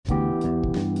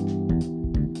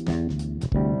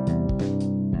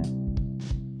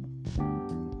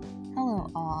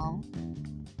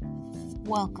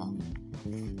Welcome.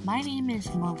 My name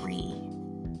is Marie,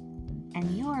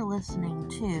 and you are listening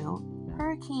to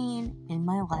Hurricane in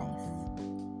My Life.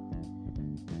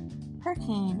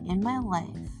 Hurricane in My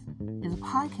Life is a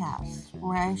podcast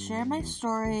where I share my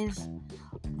stories,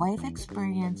 life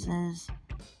experiences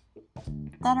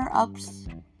that are ups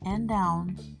and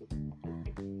downs.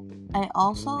 I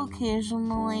also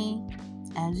occasionally,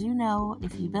 as you know,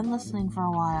 if you've been listening for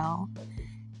a while,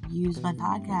 use my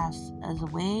podcast as a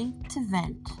way to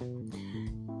vent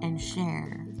and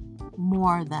share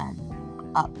more than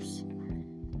ups.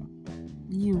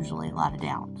 Usually a lot of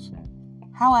downs.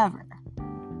 However,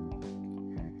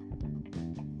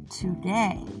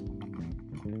 today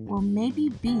will maybe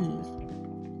be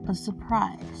a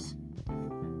surprise.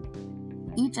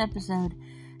 Each episode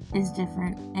is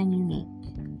different and unique.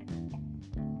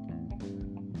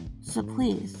 So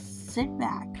please sit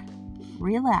back,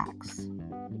 relax,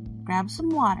 grab some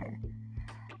water,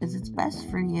 as it's best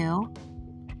for you,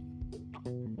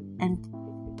 and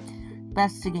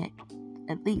best to get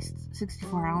at least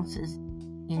 64 ounces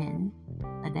in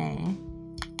a day.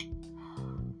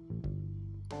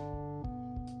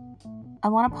 I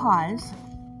want to pause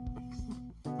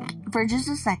for just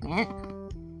a second.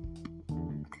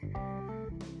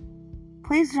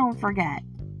 Please don't forget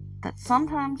that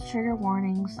sometimes trigger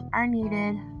warnings are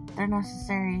needed, they're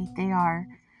necessary, they are.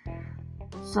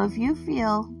 So if you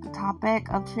feel the topic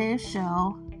of today's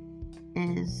show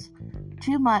is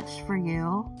too much for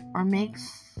you or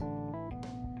makes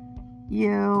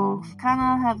you kind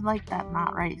of have like that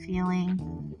not right feeling,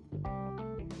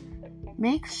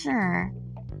 make sure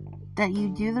that you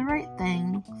do the right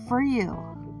thing for you.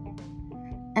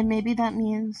 And maybe that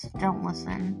means don't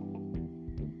listen.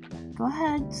 Go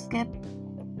ahead, skip.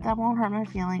 That won't hurt my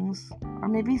feelings. Or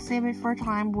maybe save it for a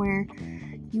time where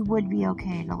you would be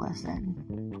okay to listen.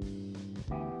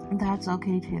 That's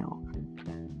okay too.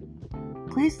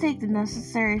 Please take the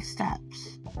necessary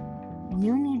steps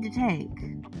you need to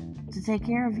take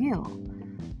care of you,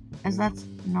 as that's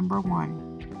number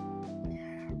one.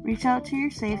 Reach out to your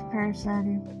safe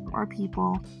person or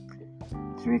people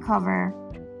to recover.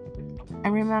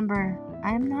 And remember,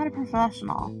 I am not a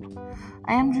professional.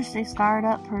 I am just a scarred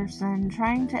up person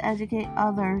trying to educate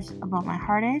others about my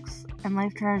heartaches and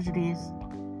life tragedies.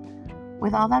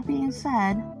 With all that being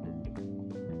said,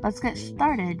 let's get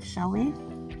started, shall we?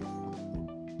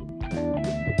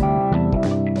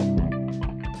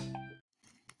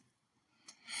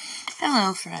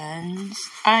 Hello, friends.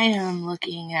 I am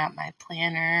looking at my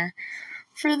planner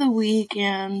for the week,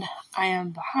 and I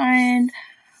am behind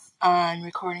on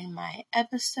recording my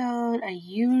episode. I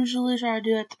usually try to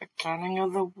do it at the beginning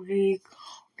of the week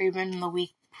or even the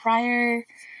week prior,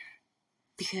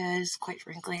 because quite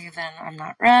frankly then I'm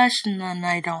not rushed and then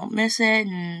I don't miss it,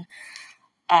 and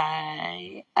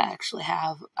I actually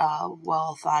have a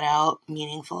well thought out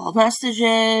meaningful message,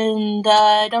 and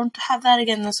I don't have that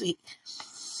again this week.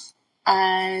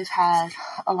 I've had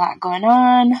a lot going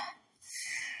on.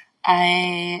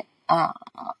 I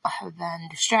have been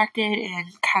distracted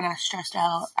and kind of stressed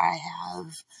out. I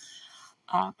have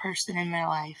a person in my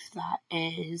life that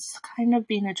is kind of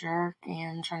being a jerk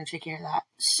and trying to take care of that.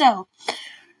 So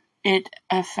it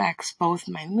affects both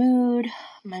my mood,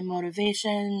 my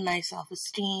motivation, my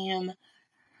self-esteem,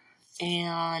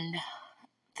 and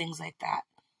things like that.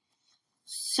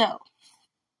 So,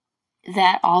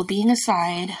 that all being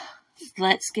aside,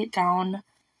 let's get down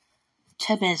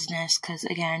to business, because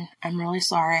again, I'm really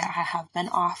sorry I have been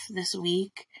off this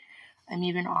week. I'm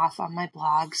even off on my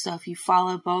blog, so if you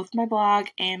follow both my blog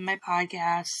and my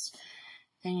podcast,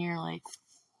 and you're like,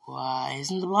 why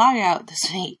isn't the blog out this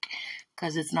week?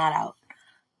 Because it's not out.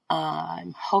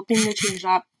 I'm hoping to change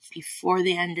that before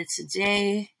the end of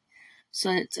today, so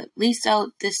it's at least out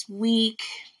this week.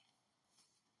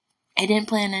 I didn't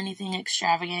plan anything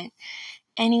extravagant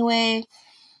anyway,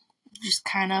 just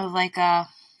kind of like a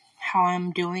how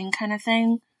I'm doing kind of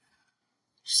thing.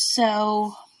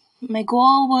 So my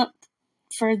goal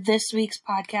for this week's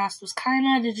podcast was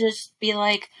kind of to just be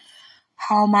like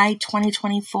how my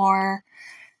 2024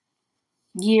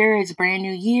 year, it's a brand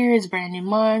new year, it's a brand new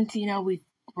month,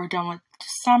 we're done with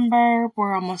December,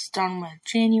 we're almost done with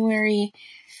January,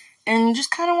 and just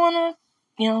kind of want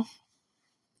to,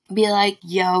 be like,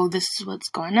 yo, this is what's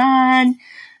going on,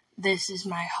 this is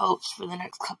my hopes for the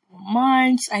next couple of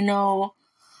months. I know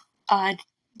I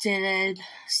did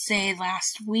say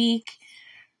last week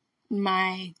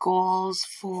my goals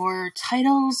for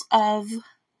titles of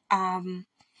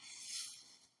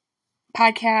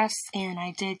podcasts, and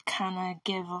I did kind of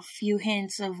give a few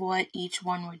hints of what each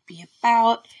one would be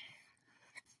about,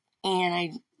 and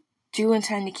I do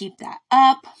intend to keep that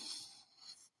up.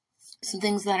 some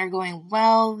things that are going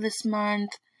well this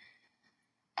month.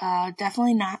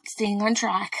 Definitely not staying on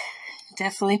track.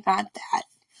 Definitely not that.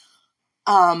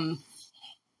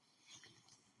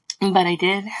 But I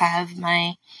did have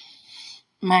my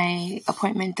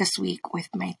appointment this week with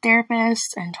my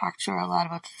therapist and talked to her a lot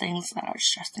about the things that are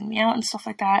stressing me out and stuff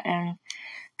like that, and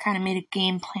kind of made a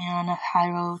game plan of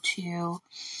how to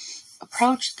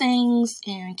approach things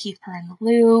and keep her in the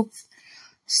loop.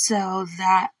 So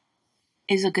that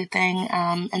is a good thing.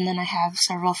 And then I have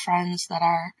several friends that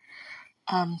are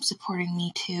supporting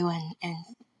me too, and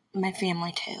my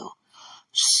family too.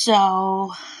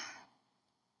 So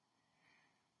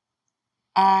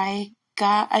I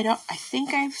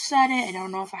think I've said it. I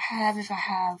don't know if I have. If I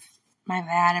have, my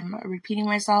bad. I'm repeating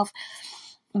myself.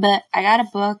 But I got a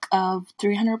book of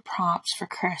 300 prompts for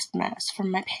Christmas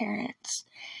from my parents.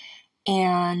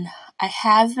 And I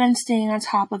have been staying on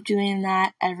top of doing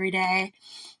that every day.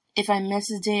 If I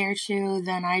miss a day or two,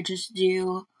 then I just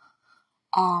do,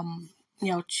 to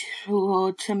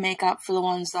make up for the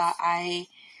ones that I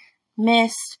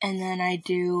missed. And then I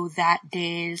do that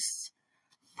day's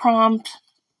prompt.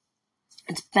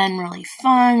 It's been really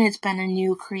fun. It's been a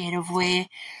new creative way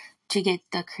to get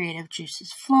the creative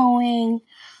juices flowing.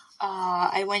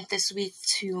 I went this week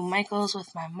to Michael's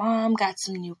with my mom, got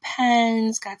some new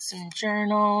pens, got some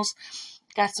journals,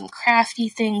 got some crafty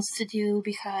things to do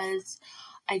because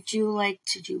I do like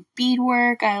to do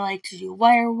beadwork, I like to do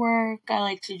wire work, I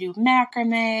like to do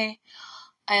macrame,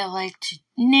 I like to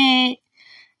knit,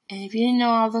 and if you didn't know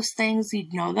all those things,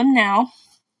 you'd know them now.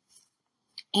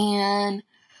 And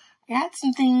I got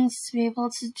some things to be able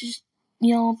to just,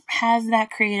 have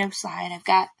that creative side. I've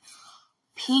got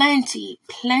plenty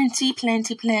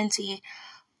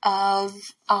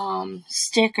of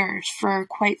stickers for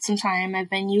quite some time. I've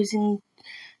been using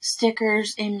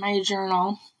stickers in my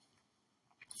journal,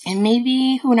 and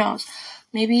maybe, who knows,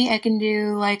 maybe I can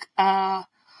do like a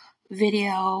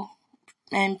video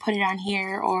and put it on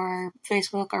here, or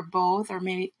Facebook, or both, or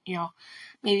maybe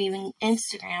even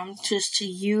Instagram, just to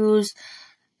use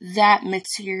that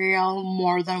material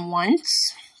more than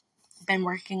once. Been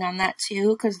working on that too,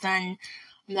 because then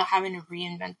I'm not having to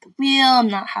reinvent the wheel. I'm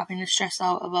not having to stress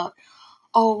out about,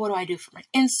 what do I do for my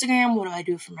Instagram? What do I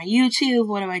do for my YouTube?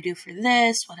 What do I do for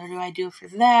this? What do I do for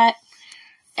that?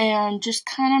 And just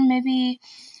kind of maybe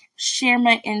share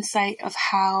my insight of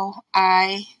how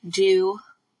I do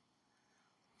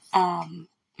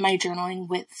my journaling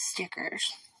with stickers.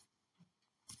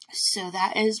 So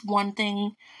that is one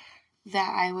thing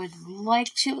that I would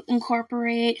like to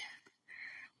incorporate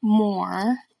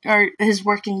more, or is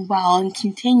working well, and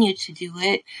continue to do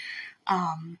it.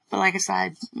 But like I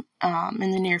said,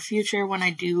 in the near future, when I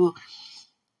do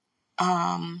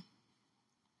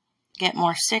get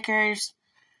more stickers,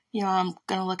 I'm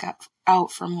gonna look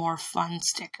out for more fun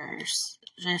stickers,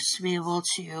 just to be able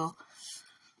to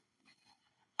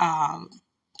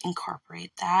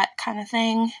incorporate that kind of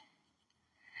thing.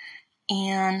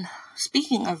 And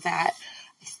speaking of that,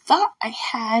 I thought I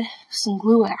had some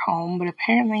glue at home, but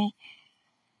apparently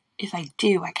if I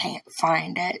do, I can't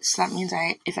find it. So that means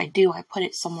if I do, I put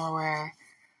it somewhere where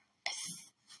I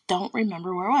don't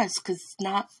remember where it was, because it's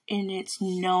not in its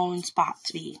known spot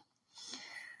to be.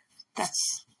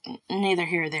 That's neither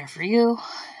here or there for you.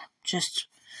 Just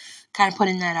kind of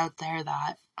putting that out there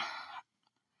that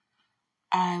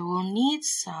I will need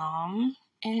some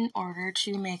in order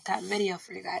to make that video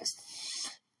for you guys.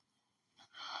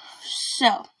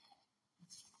 So,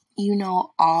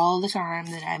 all the time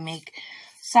that I make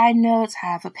side notes,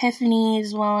 have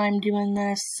epiphanies while I'm doing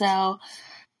this, so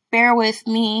bear with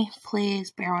me, please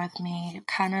bear with me. I'm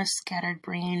kind of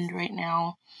scattered-brained right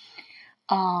now.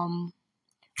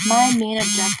 My main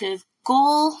objective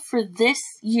goal for this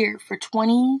year, for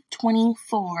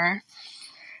 2024,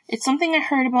 it's something I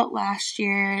heard about last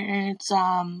year, and it's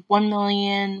 1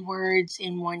 million words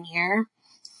in 1 year.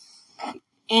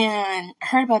 And I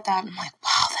heard about that, and I'm like,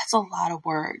 wow, that's a lot of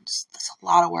words. That's a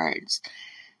lot of words.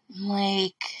 I'm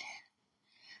like,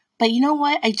 but you know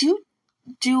what? I do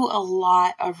a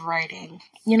lot of writing.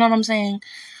 You know what I'm saying?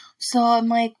 So I'm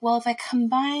like, well, if I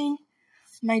combine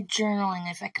my journaling,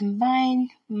 if I combine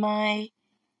my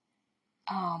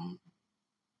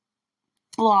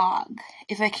blog,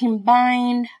 if I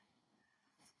combine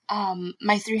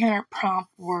my 300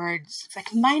 prompt words, if I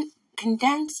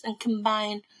condense and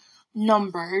combine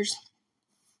numbers,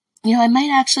 I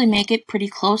might actually make it pretty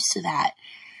close to that.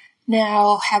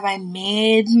 Now, have I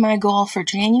made my goal for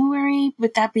January?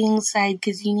 With that being said,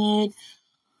 because I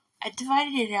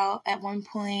divided it out at one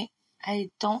point. I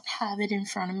don't have it in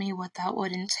front of me what that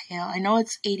would entail. I know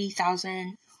it's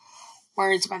 80,000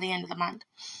 words by the end of the month.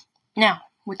 Now,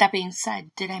 with that being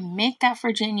said, did I make that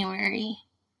for January?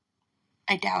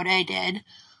 I doubt I did.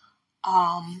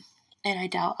 And I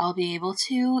doubt I'll be able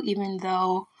to, even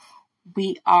though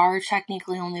we are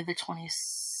technically only the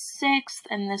 26th,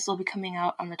 and this will be coming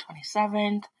out on the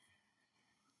 27th.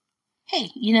 Hey,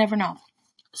 you never know.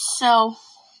 So,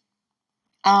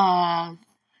 again,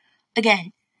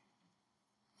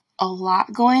 a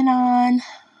lot going on.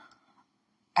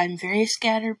 I'm very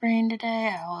scatterbrained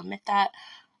today, I will admit that,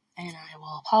 and I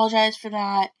will apologize for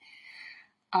that.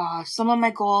 Some of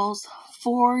my goals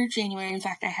for January, in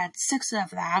fact, I had 6 of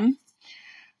them,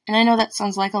 and I know that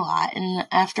sounds like a lot, and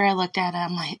after I looked at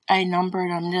them, I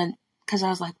numbered them, because I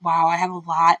was like, wow, I have a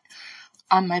lot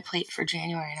on my plate for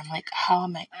January, and I'm like, how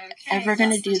am I ever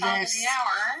going to do this?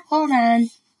 Hold on.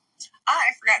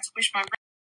 I forgot to push my...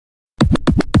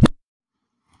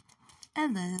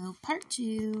 Hello, part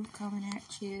 2, coming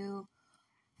at you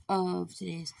of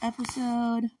today's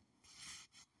episode.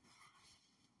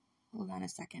 Hold on a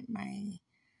second, my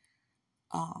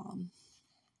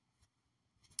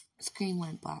screen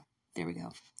went black. There we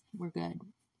go. We're good.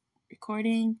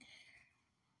 Recording.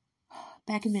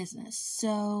 Back in business.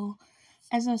 So,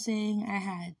 as I was saying, I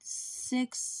had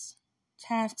 6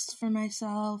 tasks for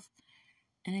myself,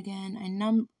 and again,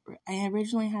 I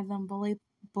originally had them bullet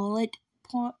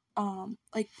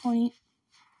point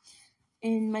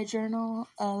in my journal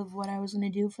of what I was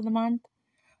going to do for the month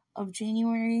of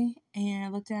January, and I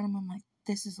looked at them, I'm like,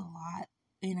 this is a lot,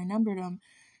 and I numbered them,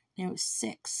 and it was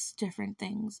 6 different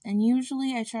things, and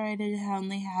usually I try to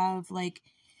only have, like,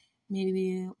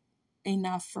 maybe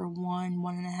enough for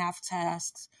 1.5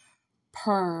 tasks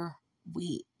per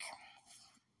week.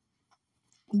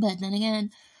 But then again,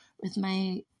 with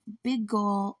my big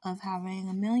goal of having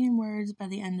 1 million words by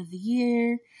the end of the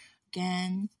year,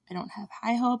 again, I don't have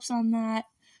high hopes on that.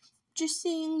 Just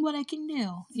seeing what I can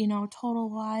do, total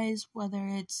wise, whether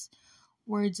it's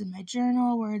words in my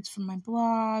journal, words from my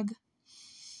blog,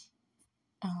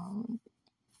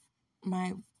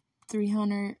 my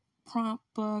 300 prompt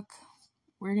book.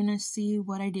 We're going to see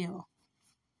what I do.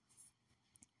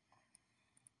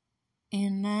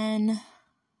 And then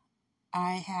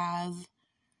I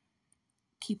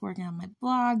keep working on my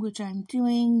blog, which I'm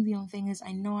doing. The only thing is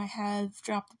I know I have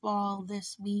dropped the ball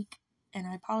this week, and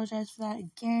I apologize for that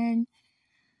again.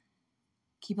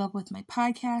 Keep up with my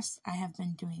podcast. I have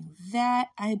been doing that.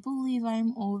 I believe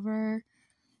I'm over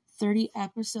 30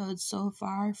 episodes so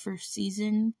far for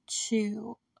season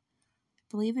 2.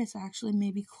 I believe it's actually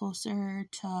maybe closer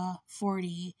to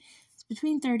 40. It's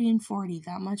between 30 and 40,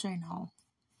 that much I know.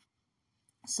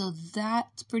 So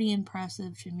that's pretty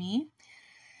impressive to me.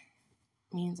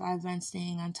 It means I've been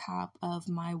staying on top of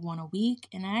my 1 a week,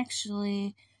 and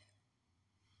actually,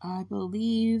 I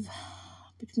believe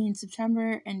between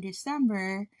September and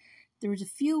December, there was a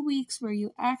few weeks where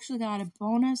you actually got a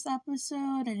bonus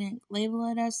episode. I didn't label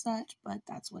it as such, but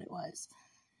that's what it was.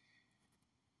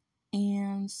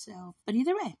 And so, but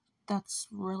either way, that's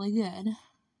really good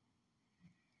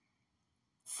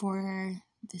for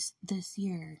this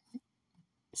year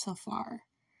so far.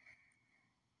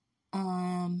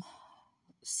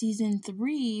 Season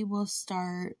 3 will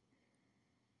start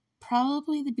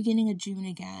probably the beginning of June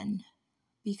again,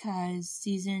 because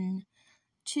season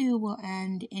 2 will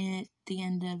end at the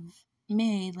end of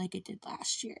May like it did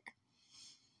last year.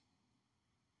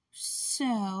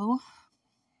 So,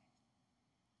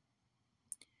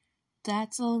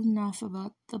 that's enough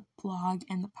about the blog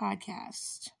and the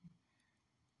podcast.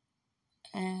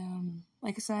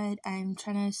 Like I said, I'm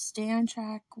trying to stay on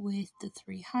track with the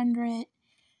 300.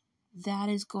 That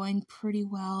is going pretty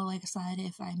well. Like I said,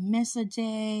 if I miss a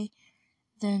day,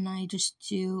 then I just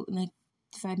do,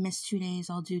 if I miss 2 days,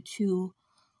 I'll do 2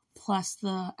 plus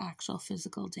the actual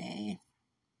physical day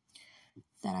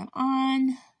that I'm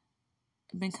on.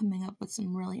 I've been coming up with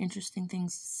some really interesting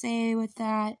things to say with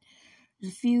that.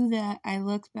 There's a few that I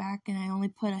looked back and I only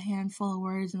put a handful of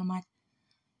words, and I'm like,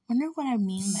 wonder what I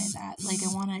mean by that.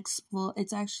 I want to explore.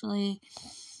 It's actually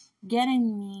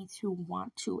getting me to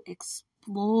want to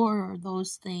explore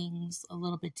those things a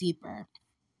little bit deeper.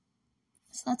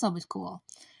 So that's always cool.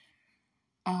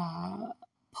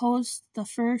 Post the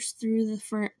 1st through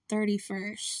the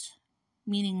 31st,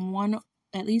 meaning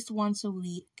at least once a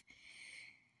week,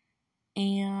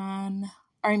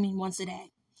 once a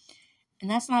day. And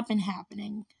that's not been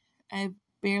happening. I've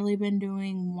barely been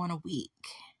doing 1 a week.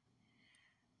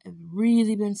 I've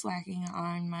really been slacking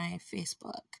on my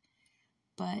Facebook.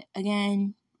 But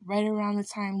again, right around the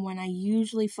time when I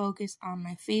usually focus on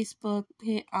my Facebook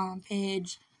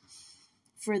page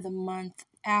for the month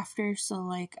after,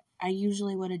 so I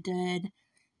usually would have did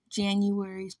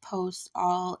January's posts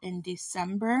all in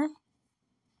December,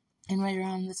 And right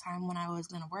around the time when I was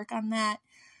going to work on that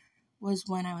was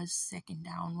when I was sick and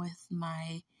down with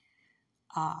my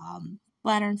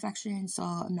bladder infection. So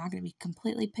I'm not going to be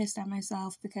completely pissed at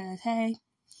myself because, hey,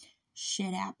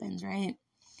 shit happens, right?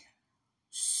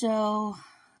 So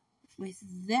with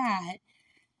that,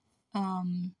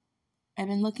 I've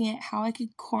been looking at how I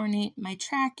could coordinate my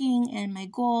tracking and my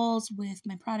goals with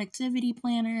my productivity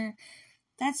planner.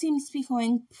 That seems to be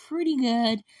going pretty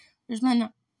good. There's been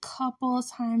a couple of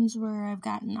times where I've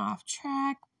gotten off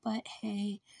track, but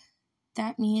hey,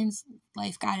 that means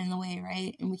life got in the way,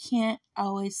 right? And we can't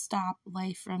always stop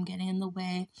life from getting in the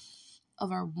way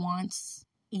of our wants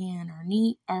and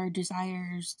our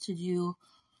desires to do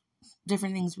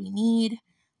different things we need.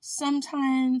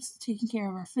 Sometimes taking care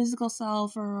of our physical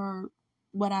self or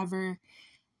whatever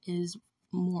is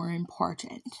more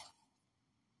important.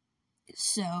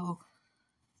 So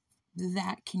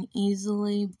that can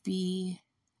easily be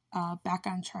back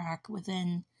on track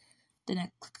within the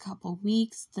next couple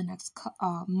weeks, the next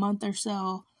month or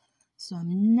so. So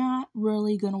I'm not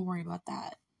really going to worry about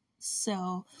that.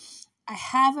 So I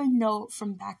have a note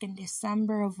from back in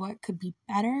December of what could be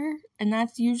better, and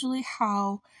that's usually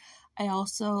how I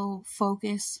also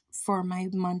focus for my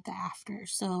month after.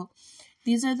 So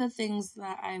these are the things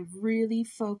that I really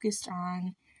focused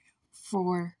on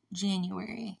for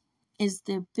January, is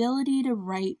the ability to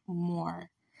write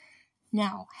more.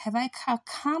 Now, have I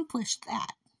accomplished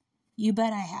that? You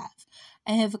bet I have.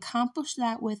 I have accomplished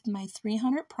that with my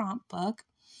 300 prompt book,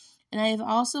 and I have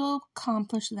also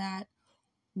accomplished that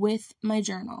with my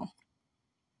journal.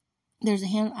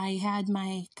 I had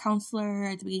my counselor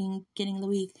at the beginning of the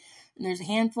week, and there's a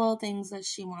handful of things that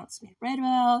she wants me to write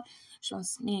about. She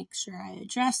wants to make sure I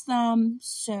address them.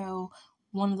 So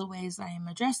one of the ways I am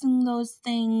addressing those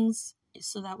things is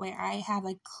so that way I have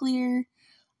a clear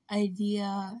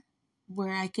idea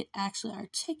where I could actually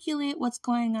articulate what's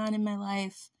going on in my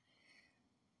life.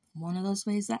 One of those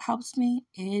ways that helps me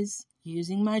is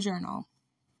using my journal.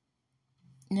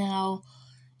 Now,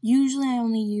 usually I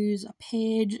only use a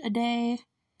page a day.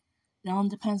 It all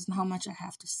depends on how much I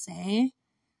have to say.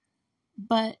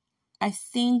 But I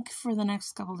think for the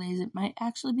next couple days it might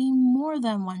actually be more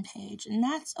than one page. And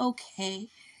that's okay.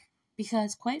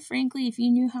 Because quite frankly, if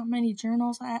you knew how many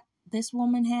journals this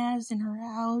woman has in her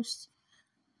house,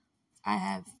 I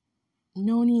have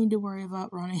no need to worry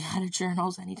about running out of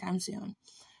journals anytime soon.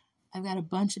 I've got a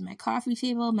bunch in my coffee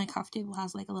table. My coffee table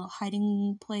has like a little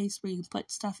hiding place where you can put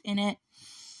stuff in it.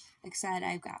 Like I said,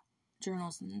 I've got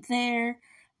journals in there.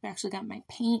 I've actually got my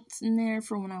paints in there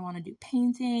for when I want to do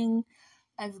painting.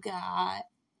 I've got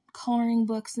coloring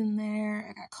books in there.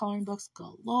 I got coloring books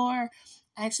galore.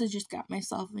 I actually just got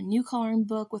myself a new coloring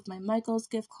book with my Michaels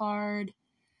gift card.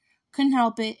 Couldn't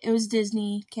help it. It was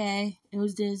Disney, okay? It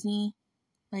was Disney.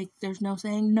 Like, there's no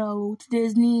saying no to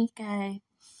Disney, okay?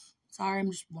 Sorry, I'm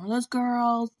just one of those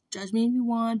girls. Judge me if you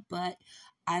want, but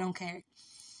I don't care.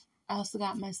 I also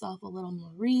got myself a little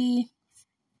Marie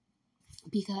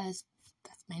because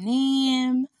that's my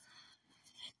name.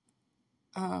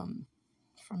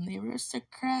 From the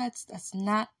Aristocrats. That's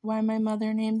not why my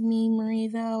mother named me Marie,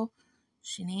 though.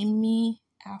 She named me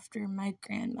after my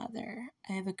grandmother.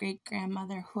 I have a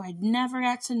great-grandmother who I never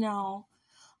got to know,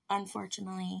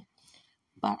 unfortunately,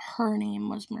 but her name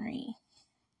was Marie.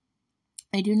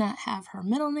 I do not have her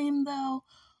middle name, though.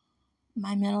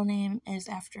 My middle name is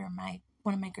after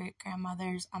one of my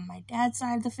great-grandmothers on my dad's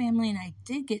side of the family, and I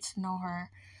did get to know her.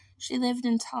 She lived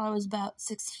until I was about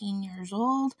 16 years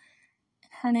old,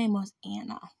 and her name was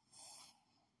Anna.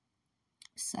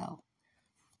 So,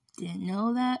 didn't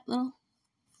know that little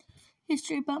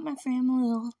history about my family,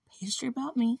 little history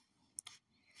about me.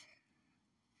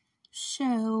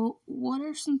 So, what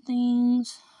are some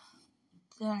things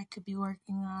that I could be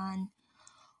working on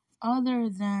other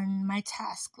than my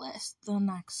task list the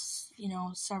next,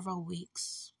 several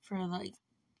weeks, for like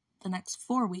the next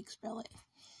 4 weeks, really?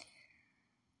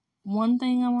 One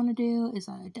thing I want to do is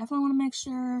I definitely want to make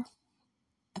sure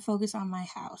I focus on my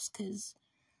house, because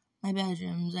my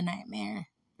bedroom's a nightmare.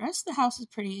 The rest of the house is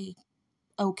pretty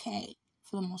okay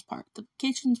for the most part. The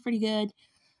kitchen's pretty good,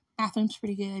 bathroom's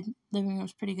pretty good, living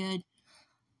room's pretty good.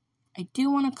 I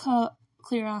do want to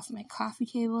clear off my coffee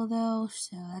table, though,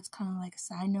 so that's kind of like a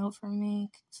side note for me,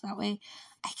 so that way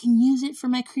I can use it for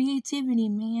my creativity,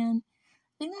 man.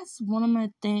 I think that's one of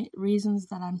my reasons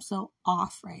that I'm so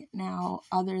off right now,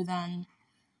 other than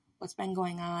what's been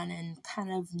going on and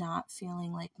kind of not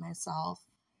feeling like myself,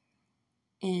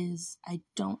 is I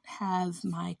don't have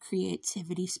my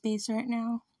creativity space right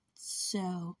now.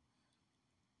 So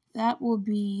that will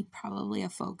be probably a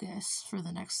focus for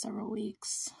the next several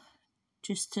weeks,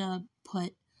 just to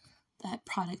put that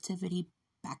productivity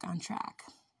back on track.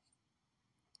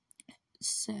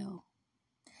 So,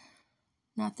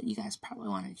 not that you guys probably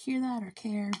want to hear that or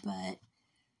care, but,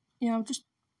 just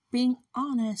being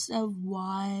honest of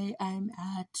why I'm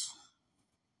at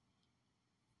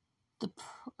the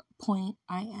point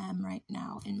I am right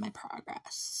now in my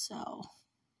progress. So,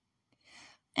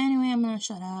 anyway, I'm going to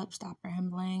shut up, stop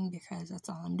rambling, because that's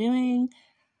all I'm doing.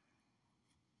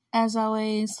 As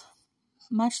always,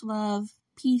 much love,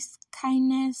 peace,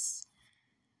 kindness.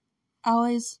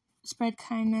 Always spread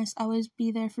kindness. Always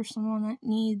be there for someone that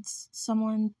needs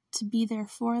someone to be there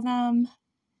for them.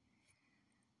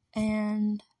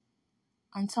 And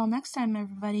until next time,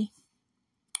 everybody.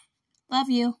 Love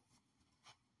you.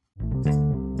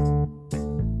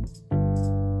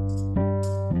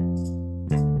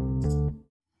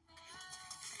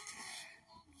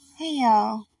 Hey,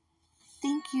 y'all.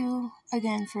 Thank you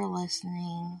again for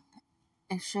listening.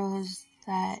 It shows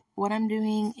that what I'm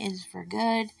doing is for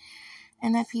good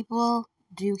and that people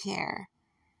do care.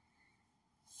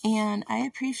 And I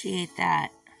appreciate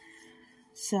that.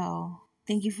 So,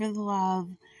 thank you for the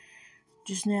love.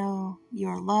 Just know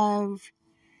you're loved,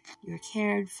 you're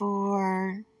cared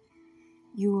for,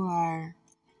 you are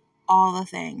all the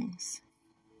things.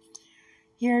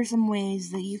 Here are some ways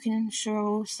that you can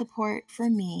show support for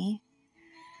me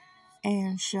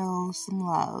and show some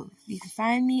love. You can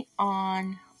find me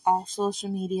on all social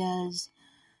medias,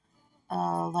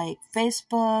 like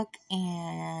Facebook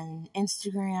and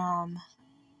Instagram,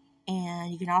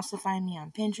 and you can also find me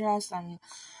on Pinterest. I'm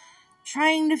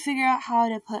trying to figure out how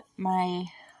to put my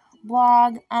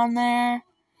blog on there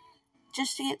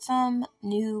just to get some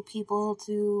new people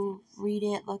to read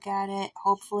it, look at it,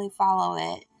 hopefully follow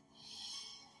it.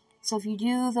 So if you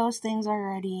do those things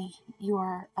already, you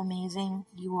are amazing.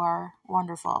 You are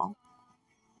wonderful.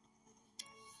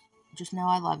 Just know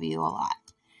I love you a lot.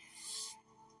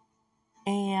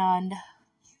 And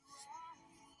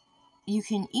you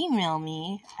can email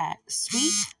me at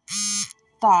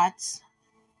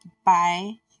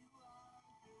sweetthoughts.by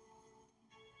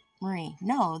Marie.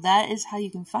 No, that is how you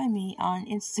can find me on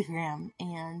Instagram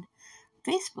and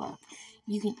Facebook.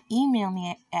 You can email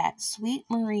me at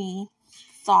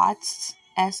sweetmariethoughts,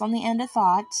 S on the end of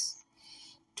thoughts,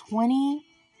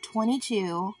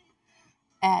 2022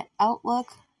 at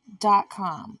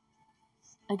outlook.com.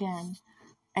 Again,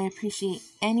 I appreciate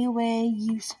any way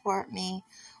you support me,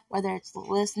 whether it's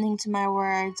listening to my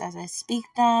words as I speak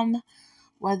them,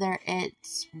 whether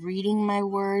it's reading my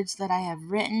words that I have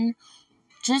written.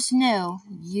 Just know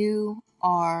you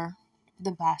are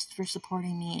the best for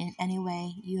supporting me in any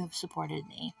way you have supported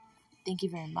me. Thank you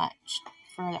very much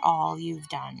for all you've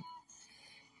done.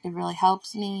 It really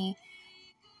helps me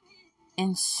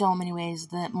in so many ways,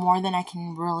 that more than I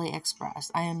can really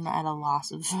express. I am at a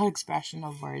loss of expression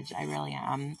of words. I really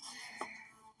am.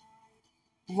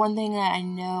 One thing that I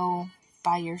know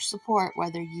by your support,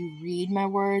 whether you read my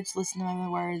words, listen to my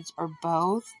words, or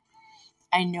both,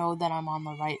 I know that I'm on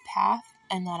the right path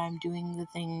and that I'm doing the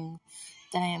thing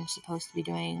that I am supposed to be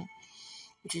doing,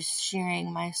 which is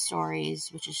sharing my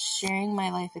stories, which is sharing my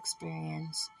life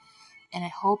experience. And I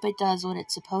hope it does what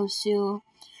it's supposed to,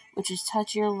 which is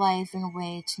touch your life in a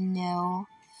way to know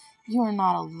you are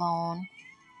not alone.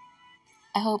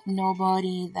 I hope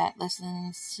nobody that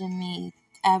listens to me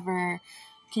ever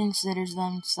considers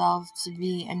themselves to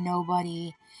be a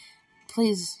nobody.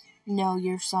 Please know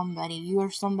you're somebody. You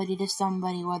are somebody to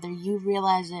somebody, whether you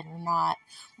realize it or not,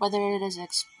 whether it is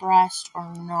expressed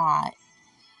or not.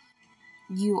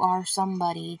 You are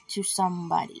somebody to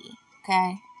somebody,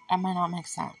 okay? That might not make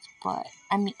sense, but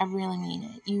I really mean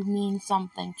it. You mean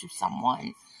something to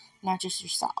someone, not just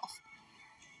yourself.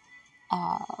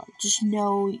 Just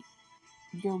know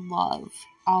you're loved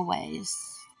always,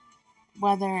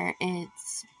 whether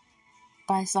it's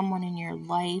by someone in your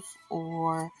life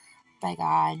or by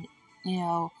God.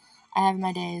 I have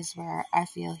my days where I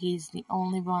feel He's the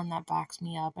only one that backs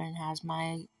me up and has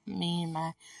me in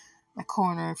my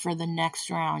corner for the next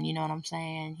round. You know what I'm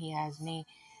saying? He has me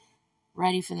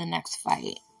ready for the next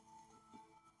fight.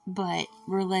 But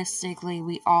realistically,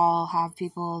 we all have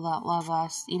people that love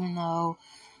us, even though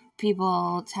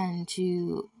people tend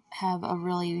to have a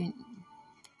really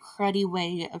cruddy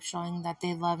way of showing that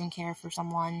they love and care for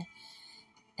someone.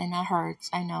 And that hurts.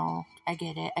 I know. I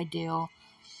get it. I do.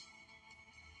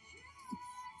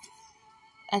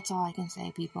 That's all I can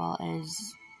say, people,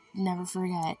 is never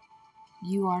forget.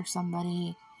 You are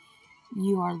somebody.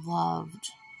 You are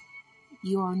loved.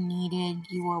 You are needed.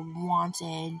 You are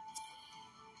wanted.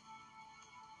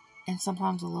 And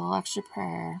sometimes a little extra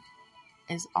prayer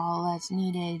is all that's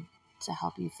needed to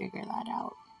help you figure that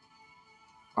out.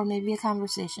 or maybe a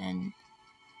conversation.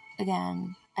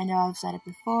 Again, I know I've said it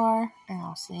before, and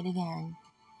I'll say it again.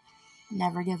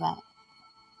 Never give up.